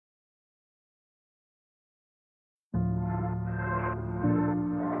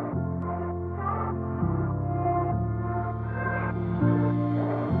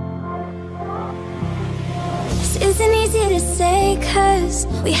easy to say, 'cause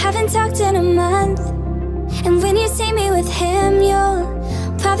we haven't talked in a month. And when you see me with him, you'll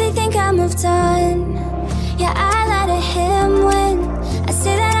probably think I moved on. Yeah, I lie to him when I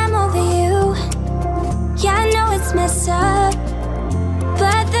say that I'm over you. Yeah, I know it's messed up,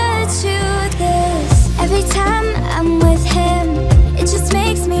 but the truth is, every time I'm with him, it just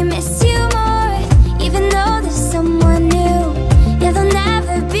makes me miss you more. Even though there's someone new, yeah, they'll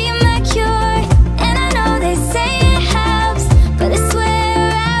never be my cure. And I know they say it helps, but I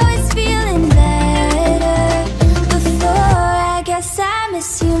swear I was feeling better before. I guess I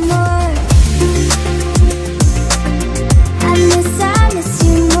miss you more. I miss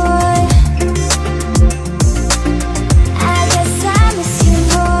you more. I guess I miss you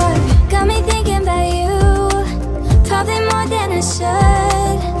more. Got me thinking about you, probably more than I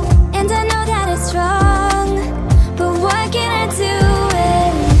should. And I know that it's wrong, but what can I do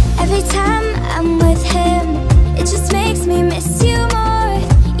when every time I'm with him, it just makes me miss you more.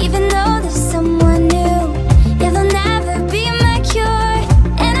 Even though there's someone new, yeah, they'll never be my cure.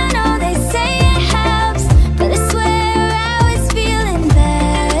 And I know they say it helps, but I swear I was feeling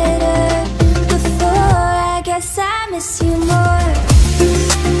better before. I guess I miss you more.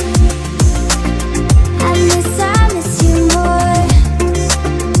 I miss you more.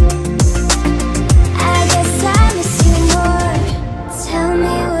 I guess I miss you more. Tell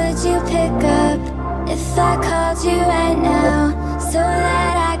me, would you pick up if I called you right now, so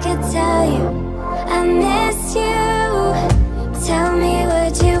that I could tell you I miss you? Tell me,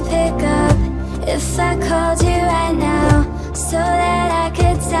 would you pick up if I called you right now, so that I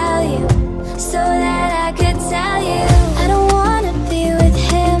could tell you, so that I could tell you